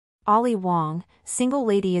Ali Wong, Single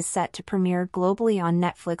Lady is set to premiere globally on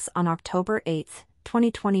Netflix on October 8,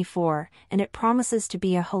 2024, and it promises to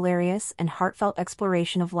be a hilarious and heartfelt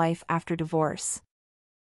exploration of life after divorce.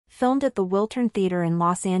 Filmed at the Wiltern Theater in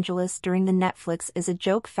Los Angeles during the Netflix Is a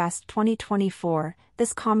Joke Fest 2024,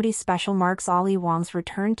 this comedy special marks Ali Wong's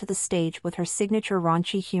return to the stage with her signature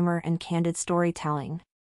raunchy humor and candid storytelling.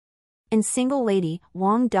 In Single Lady,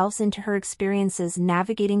 Wong delves into her experiences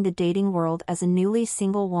navigating the dating world as a newly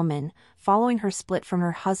single woman, following her split from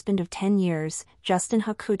her husband of 10 years, Justin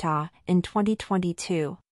Hakuta, in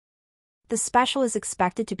 2022. The special is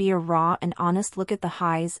expected to be a raw and honest look at the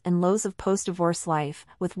highs and lows of post-divorce life,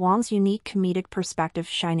 with Wong's unique comedic perspective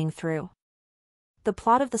shining through. The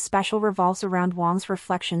plot of the special revolves around Wong's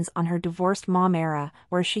reflections on her divorced mom era,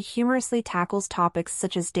 where she humorously tackles topics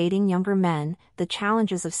such as dating younger men, the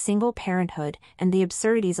challenges of single parenthood, and the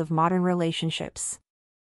absurdities of modern relationships.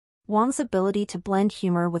 Wong's ability to blend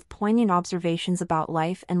humor with poignant observations about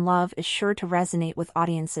life and love is sure to resonate with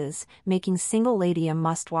audiences, making Single Lady a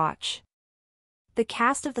must-watch. The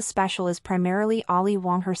cast of the special is primarily Ali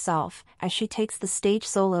Wong herself, as she takes the stage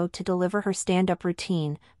solo to deliver her stand-up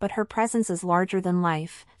routine, but her presence is larger than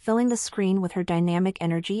life, filling the screen with her dynamic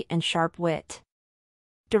energy and sharp wit.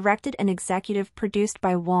 Directed and executive produced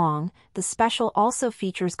by Wong, the special also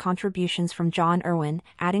features contributions from John Irwin,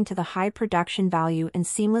 adding to the high production value and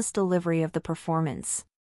seamless delivery of the performance.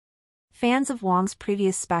 Fans of Wong's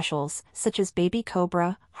previous specials, such as Baby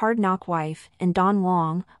Cobra, Hard Knock Wife, and Don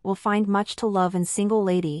Wong, will find much to love in Single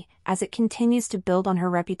Lady, as it continues to build on her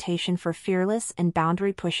reputation for fearless and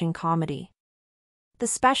boundary-pushing comedy. The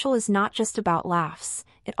special is not just about laughs,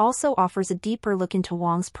 it also offers a deeper look into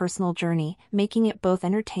Wong's personal journey, making it both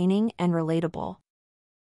entertaining and relatable.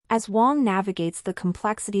 As Wong navigates the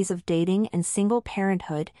complexities of dating and single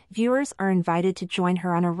parenthood, viewers are invited to join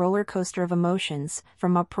her on a roller coaster of emotions,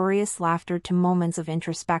 from uproarious laughter to moments of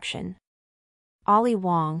introspection. Ali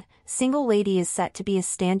Wong, Single Lady is set to be a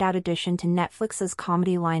standout addition to Netflix's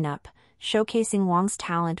comedy lineup, showcasing Wong's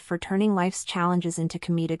talent for turning life's challenges into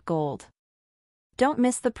comedic gold. Don't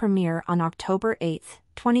miss the premiere on October 8,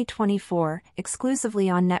 2024, exclusively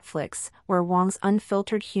on Netflix, where Wong's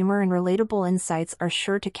unfiltered humor and relatable insights are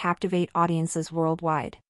sure to captivate audiences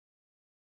worldwide.